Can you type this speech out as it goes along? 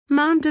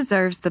Mom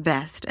deserves the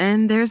best,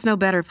 and there's no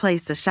better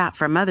place to shop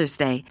for Mother's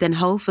Day than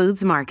Whole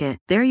Foods Market.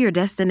 They're your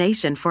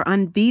destination for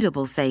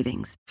unbeatable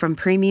savings, from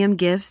premium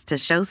gifts to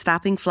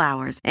show-stopping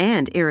flowers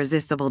and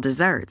irresistible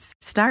desserts.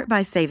 Start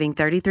by saving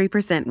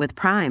 33% with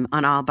Prime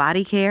on all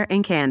body care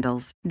and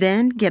candles.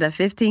 Then get a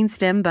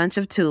 15-stem bunch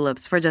of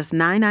tulips for just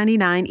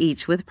 $9.99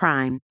 each with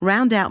Prime.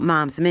 Round out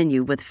Mom's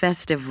menu with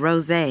festive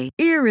rosé,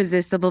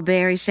 irresistible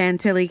berry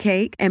chantilly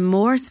cake, and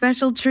more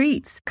special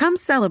treats. Come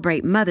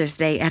celebrate Mother's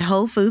Day at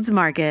Whole Foods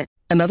Market.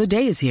 Another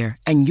day is here,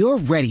 and you're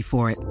ready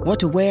for it. What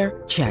to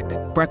wear? Check.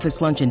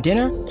 Breakfast, lunch, and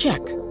dinner? Check.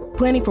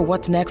 Planning for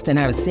what's next and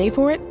how to save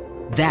for it?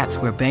 That's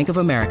where Bank of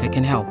America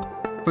can help.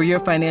 For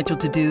your financial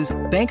to-dos,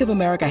 Bank of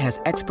America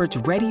has experts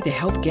ready to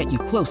help get you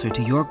closer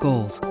to your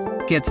goals.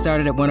 Get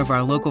started at one of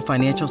our local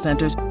financial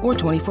centers or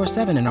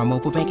 24/7 in our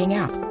mobile banking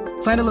app.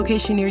 Find a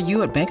location near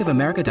you at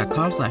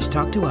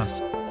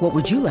bankofamerica.com/talktous. What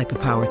would you like the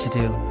power to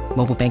do?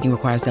 Mobile banking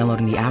requires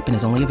downloading the app and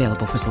is only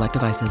available for select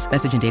devices.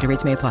 Message and data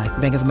rates may apply.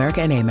 Bank of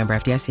America N.A., member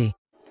FDIC.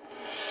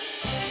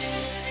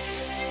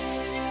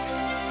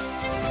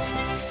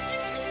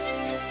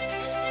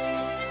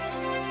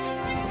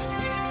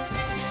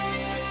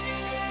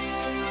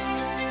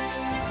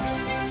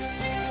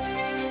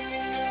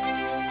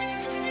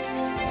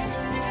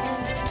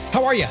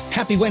 How are you?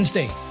 Happy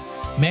Wednesday.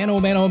 Man,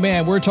 oh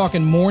man, we're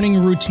talking morning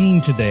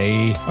routine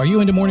today. Are you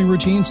into morning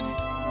routines?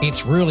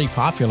 It's really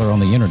popular on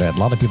the internet. A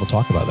lot of people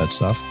talk about that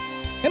stuff.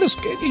 And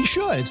you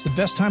should. It's the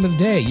best time of the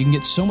day. You can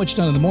get so much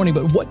done in the morning,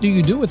 but what do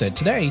you do with it?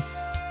 Today,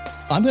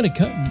 I'm going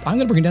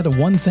to bring it down to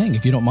one thing,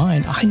 if you don't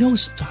mind. I know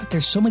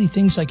there's so many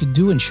things I could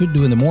do and should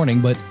do in the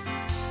morning, but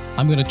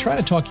I'm going to try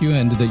to talk you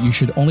into that you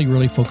should only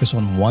really focus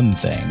on one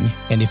thing.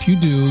 And if you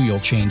do, you'll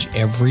change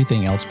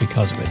everything else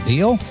because of it.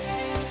 Deal?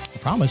 I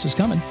promise it's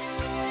coming.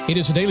 It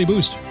is a daily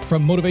boost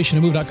from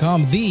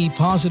motivationtomove.com, the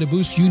positive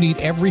boost you need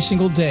every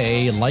single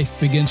day. Life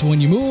begins when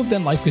you move,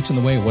 then life gets in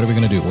the way. What are we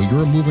going to do? Well,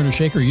 you're a mover and a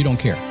shaker. You don't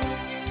care.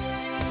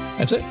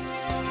 That's it.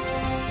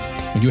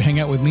 When you hang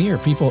out with me or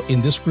people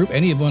in this group,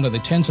 any of one of the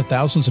tens of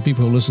thousands of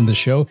people who listen to this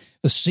show,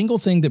 the single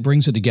thing that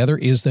brings it together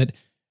is that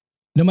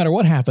no matter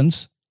what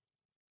happens,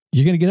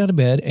 you're going to get out of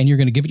bed and you're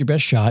going to give it your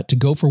best shot to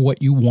go for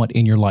what you want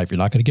in your life. You're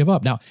not going to give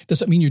up. Now, does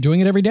that mean you're doing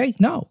it every day?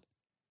 No.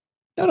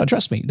 No,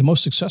 trust me. The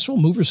most successful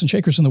movers and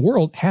shakers in the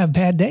world have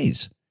bad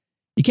days.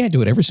 You can't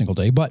do it every single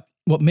day, but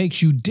what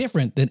makes you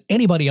different than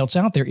anybody else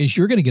out there is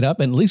you're going to get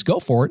up and at least go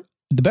for it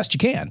the best you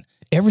can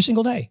every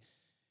single day.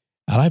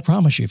 And I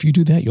promise you, if you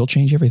do that, you'll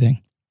change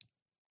everything.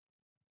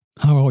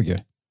 How are you?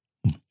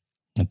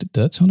 Did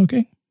that sound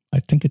okay?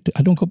 I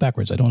don't go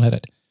backwards. I don't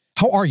edit.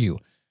 How are you?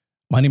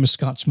 My name is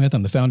Scott Smith.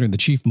 I'm the founder and the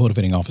chief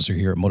motivating officer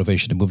here at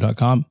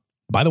motivationtomove.com.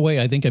 By the way,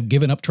 I think I've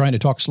given up trying to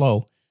talk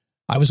slow.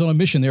 I was on a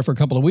mission there for a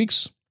couple of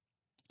weeks.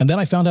 And then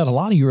I found out a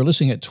lot of you are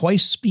listening at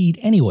twice speed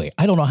anyway.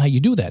 I don't know how you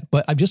do that,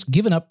 but I've just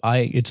given up.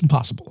 It's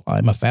impossible.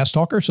 I'm a fast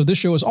talker. So this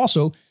show is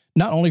also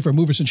not only for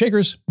movers and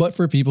shakers, but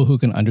for people who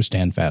can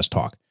understand fast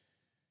talk.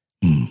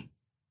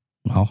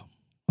 Well,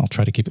 I'll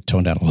try to keep it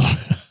toned down a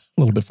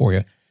little bit for you.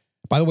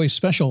 By the way,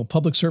 special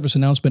public service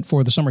announcement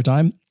for the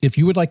summertime. If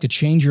you would like to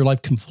change your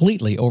life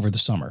completely over the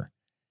summer,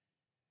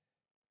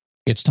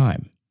 it's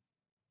time.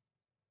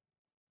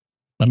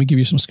 Let me give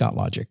you some Scott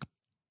logic.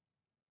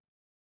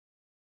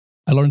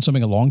 I learned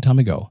something a long time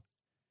ago,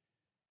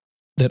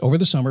 that over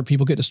the summer,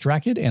 people get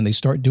distracted and they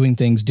start doing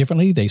things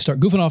differently. They start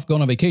goofing off,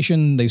 going on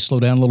vacation. They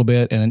slow down a little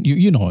bit. And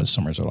you know what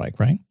summers are like,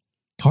 right?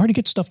 Hard to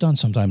get stuff done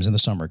sometimes in the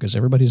summer because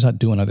everybody's out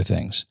doing other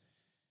things.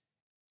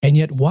 And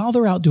yet while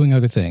they're out doing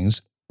other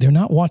things, they're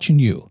not watching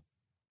you.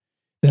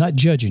 They're not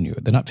judging you.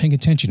 They're not paying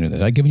attention to you. They're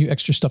not giving you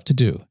extra stuff to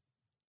do.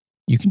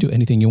 You can do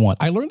anything you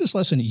want. I learned this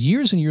lesson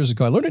years and years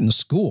ago. I learned it in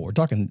school. We're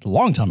talking a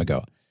long time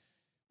ago.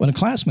 When a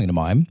classmate of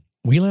mine,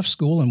 we left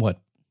school in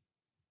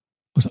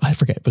I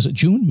forget, was it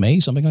June, May,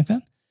 something like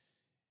that?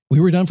 We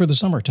were done for the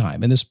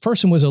summertime, and this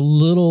person was a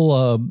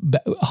little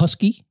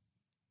husky.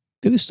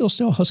 Did they still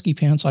sell husky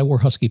pants? I wore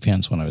husky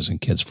pants when I was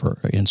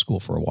in school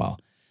for a while.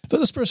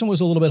 But this person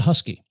was a little bit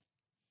husky.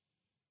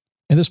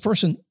 And this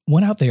person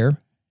went out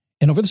there,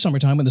 and over the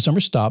summertime, when the summer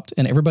stopped,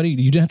 and everybody,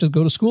 you didn't have to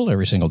go to school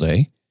every single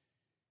day,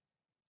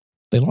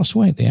 they lost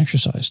weight, they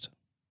exercised.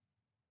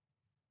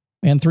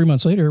 And 3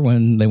 months later,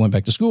 when they went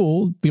back to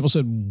school, people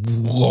said,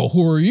 "Well,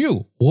 who are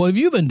you? What have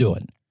you been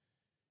doing?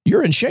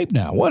 You're in shape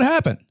now. What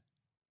happened?"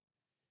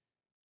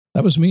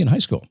 That was me in high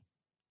school.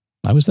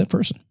 I was that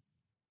person.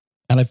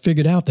 And I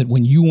figured out that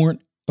when you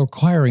weren't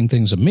requiring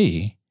things of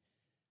me,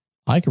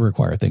 I could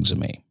require things of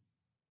me.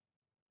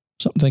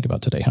 Something to think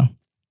about today, huh?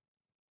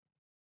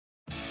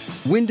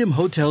 Wyndham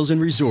Hotels and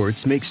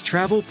Resorts makes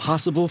travel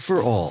possible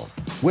for all.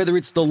 Whether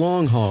it's the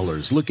long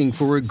haulers looking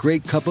for a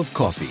great cup of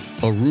coffee,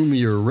 a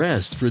roomier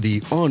rest for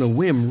the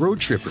on-a-whim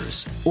road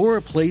trippers, or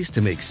a place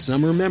to make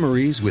summer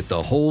memories with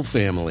the whole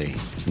family.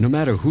 No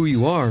matter who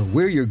you are,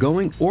 where you're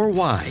going, or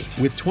why,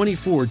 with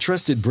 24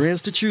 trusted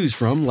brands to choose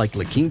from like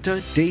La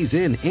Quinta, Days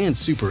Inn, and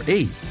Super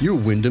 8, your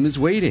Wyndham is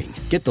waiting.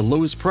 Get the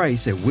lowest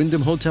price at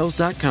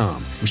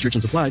WyndhamHotels.com.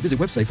 Restrictions apply. Visit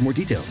website for more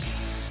details.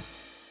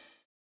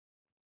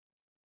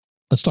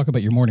 Let's talk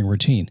about your morning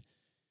routine.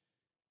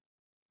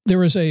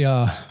 There is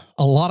a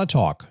lot of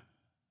talk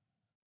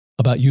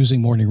about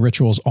using morning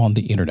rituals on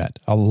the internet.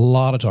 A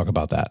lot of talk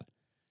about that.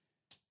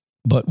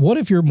 But what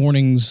if your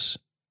mornings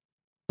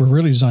were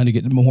really designed to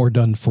get more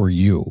done for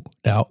you?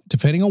 Now,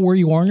 depending on where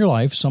you are in your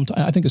life, sometimes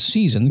I think a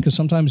season, because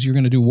sometimes you're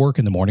going to do work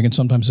in the morning and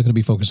sometimes it's going to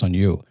be focused on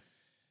you.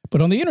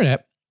 But on the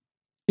internet,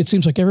 it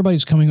seems like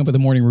everybody's coming up with a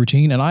morning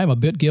routine, and I'm a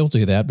bit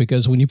guilty of that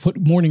because when you put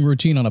morning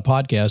routine on a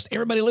podcast,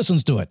 everybody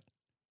listens to it.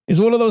 It's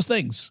one of those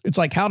things. It's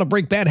like how to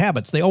break bad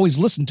habits. They always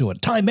listen to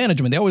it. Time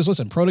management, they always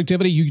listen.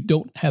 Productivity, you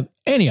don't have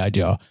any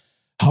idea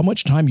how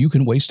much time you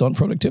can waste on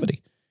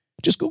productivity.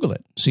 Just Google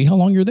it. See how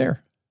long you're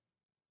there.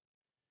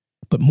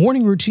 But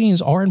morning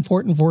routines are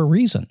important for a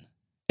reason.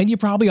 And you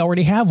probably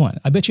already have one.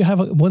 I bet you have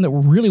one that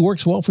really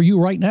works well for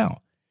you right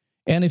now.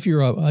 And if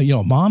you're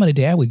a mom and a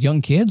dad with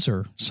young kids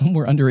or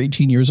somewhere under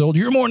 18 years old,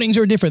 your mornings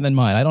are different than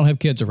mine. I don't have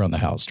kids around the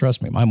house.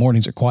 Trust me, my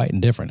mornings are quiet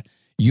and different.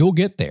 You'll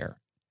get there.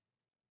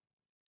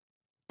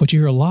 But you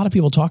hear a lot of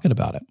people talking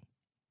about it.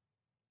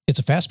 It's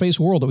a fast-paced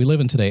world that we live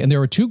in today. And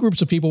there are two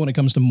groups of people when it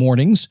comes to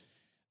mornings.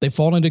 They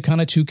fall into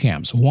kind of two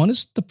camps. One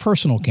is the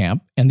personal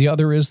camp, and the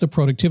other is the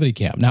productivity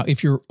camp. Now,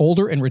 if you're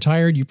older and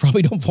retired, you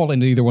probably don't fall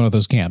into either one of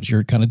those camps.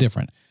 You're kind of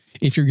different.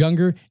 If you're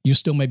younger, you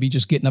still may be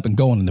just getting up and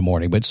going in the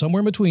morning. But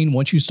somewhere in between,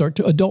 once you start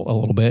to adult a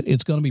little bit,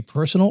 it's going to be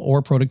personal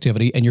or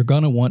productivity, and you're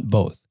going to want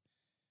both.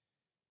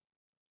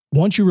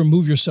 Once you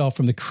remove yourself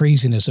from the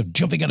craziness of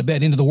jumping out of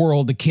bed into the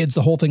world, the kids,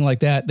 the whole thing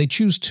like that, they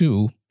choose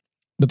two,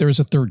 but there is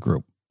a third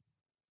group.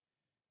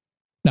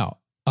 Now,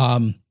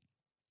 I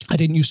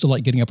didn't used to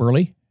like getting up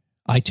early.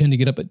 I tend to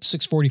get up at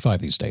 6:45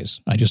 these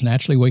days. I just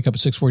naturally wake up at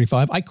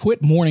 6:45. I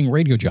quit morning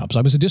radio jobs.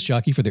 I was a disc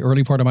jockey for the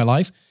early part of my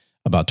life,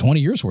 about 20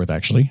 years worth,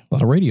 actually. A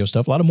lot of radio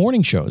stuff, a lot of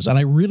morning shows. And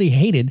I really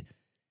hated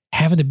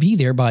having to be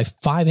there by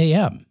 5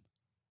 a.m.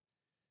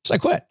 So I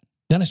quit.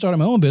 Then I started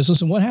my own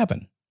business, and what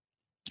happened?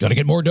 Got to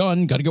get more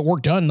done. Got to get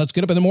work done. Let's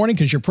get up in the morning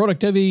because your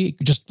productivity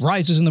just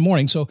rises in the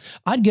morning. So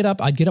I'd get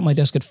up at my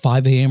desk at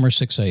 5 a.m. or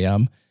 6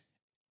 a.m.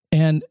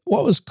 And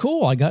what was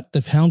cool, I got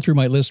to pound through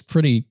my list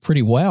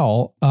pretty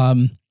well.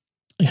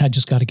 I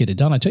just got to get it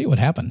done. I tell you what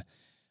happened.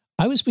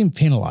 I was being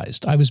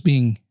penalized. I was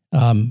being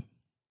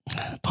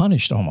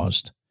punished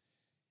almost.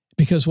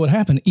 Because what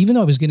happened, even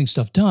though I was getting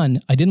stuff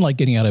done, I didn't like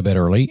getting out of bed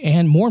early.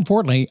 And more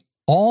importantly,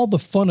 all the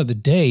fun of the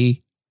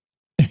day,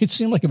 it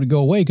seemed like it would go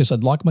away because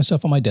I'd lock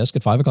myself on my desk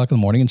at 5 o'clock in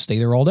the morning and stay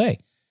there all day.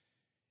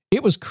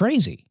 It was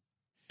crazy.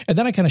 And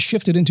then I kind of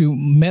shifted into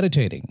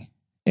meditating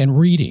and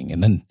reading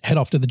and then head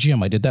off to the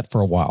gym. I did that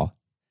for a while.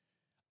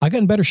 I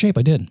got in better shape.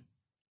 I did.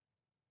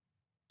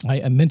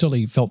 I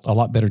mentally felt a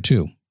lot better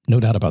too. No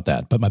doubt about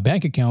that. But my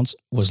bank accounts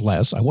was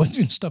less. I wasn't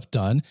getting stuff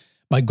done.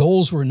 My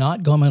goals were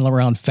not going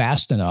around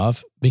fast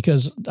enough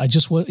because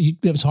it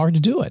was hard to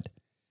do it.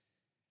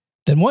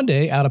 Then one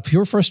day, out of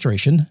pure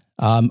frustration,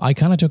 I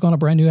kind of took on a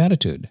brand new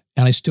attitude.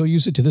 And I still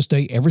use it to this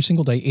day, every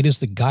single day. It is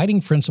the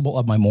guiding principle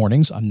of my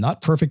mornings. I'm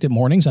not perfect at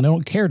mornings, and I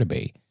don't care to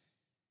be.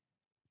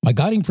 My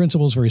guiding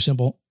principle is very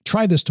simple.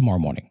 Try this tomorrow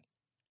morning.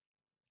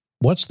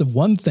 What's the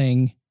one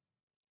thing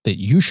that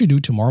you should do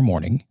tomorrow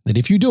morning that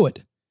if you do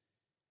it,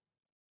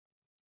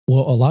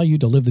 will allow you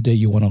to live the day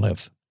you want to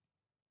live?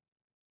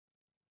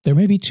 There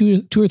may be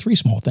two or three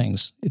small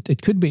things.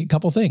 It could be a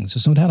couple things.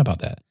 There's no doubt about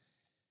that.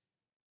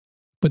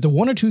 But the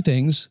one or two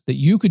things that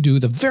you could do,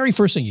 the very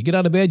first thing, you get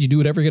out of bed, you do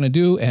whatever you're going to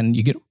do, and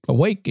you get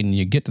awake and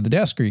you get to the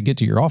desk or you get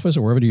to your office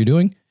or wherever you're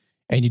doing,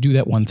 and you do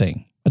that one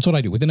thing. That's what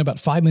I do. Within about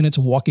 5 minutes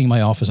of walking in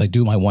my office, I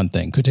do my one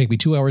thing. Could take me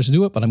 2 hours to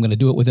do it, but I'm going to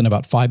do it within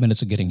about 5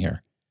 minutes of getting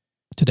here.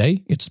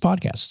 Today, it's the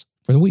podcast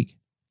for the week.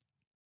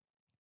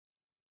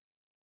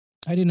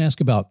 I didn't ask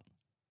about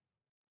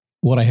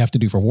what I have to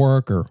do for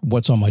work or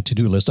what's on my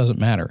to-do list. Doesn't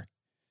matter.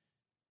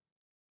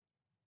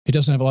 It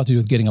doesn't have a lot to do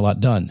with getting a lot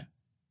done.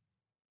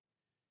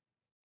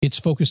 It's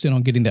focused in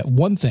on getting that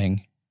one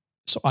thing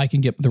so I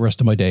can get the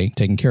rest of my day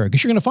taken care of.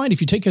 Because you're going to find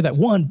if you take care of that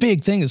one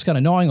big thing that's kind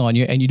of gnawing on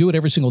you and you do it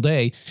every single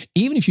day,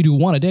 even if you do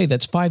one a day,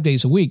 that's 5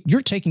 days a week,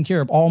 you're taking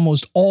care of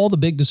almost all the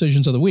big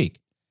decisions of the week.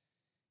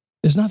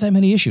 There's not that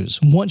many issues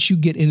once you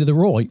get into the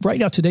role. Right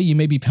now, today, you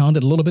may be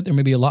pounded a little bit. There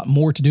may be a lot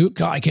more to do.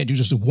 God, I can't do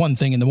just one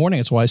thing in the morning.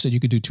 That's why I said you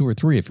could do 2 or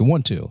 3 if you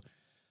want to.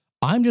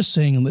 I'm just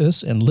saying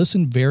this, and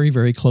listen very,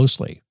 very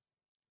closely.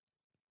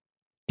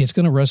 It's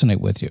going to resonate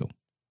with you.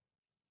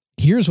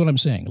 Here's what I'm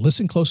saying.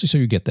 Listen closely so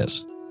you get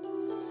this.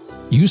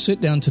 You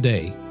sit down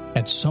today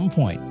at some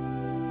point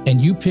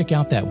and you pick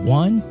out that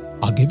one,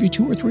 I'll give you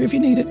 2 or 3 if you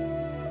need it,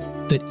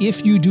 that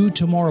if you do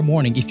tomorrow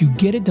morning, if you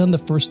get it done the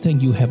first thing,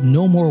 you have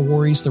no more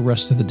worries the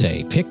rest of the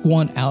day. Pick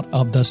one out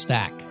of the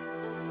stack.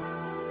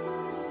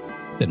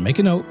 Then make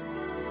a note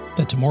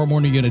that tomorrow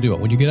morning you're going to do it.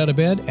 When you get out of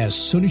bed, as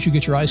soon as you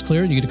get your eyes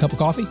clear and you get a cup of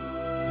coffee,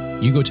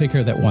 you go take care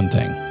of that one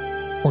thing,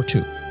 or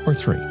 2 or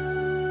 3.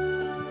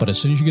 But as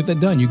soon as you get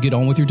that done, you get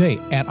on with your day.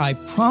 And I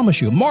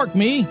promise you, mark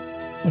me.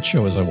 What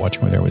show was I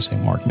watching where they always say,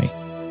 mark me?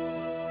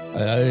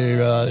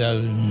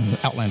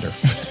 Outlander.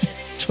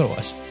 That's what it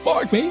was.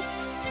 Mark me.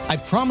 I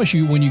promise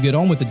you, when you get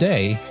on with the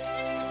day,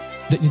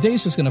 that the day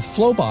is just going to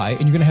flow by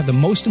and you're going to have the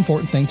most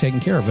important thing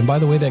taken care of. And by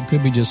the way, that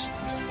could be just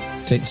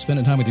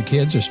Spending time with your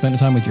kids or spending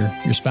time with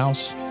your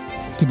spouse.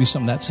 Could be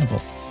something that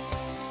simple.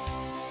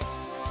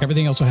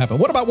 Everything else will happen.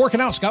 What about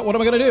working out, Scott? What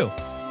am I going to do?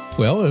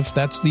 Well, if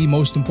that's the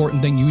most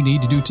important thing you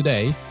need to do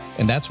today,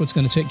 and that's what's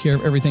going to take care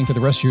of everything for the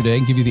rest of your day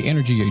and give you the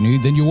energy you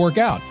need, then you work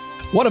out.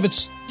 What if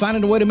it's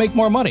finding a way to make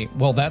more money?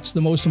 Well, that's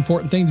the most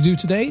important thing to do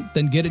today.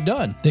 Then get it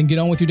done. Then get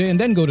on with your day and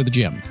then go to the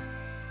gym.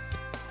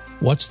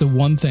 What's the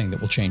one thing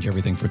that will change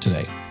everything for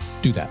today?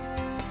 Do that.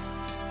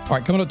 All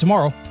right, coming up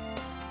tomorrow.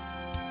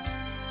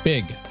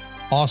 Big,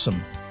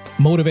 awesome,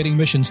 motivating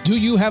missions. Do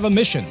you have a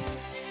mission?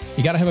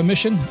 You got to have a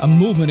mission, a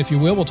movement, if you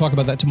will. We'll talk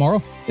about that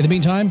tomorrow. In the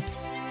meantime,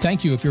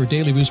 thank you if you're a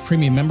Daily Boost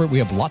Premium member. We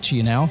have lots of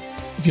you now.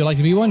 If you'd like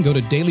to be one, go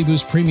to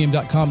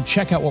dailyboostpremium.com.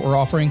 Check out what we're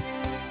offering.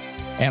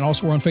 And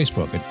also we're on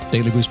Facebook at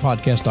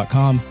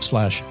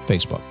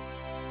dailyboostpodcast.com/Facebook.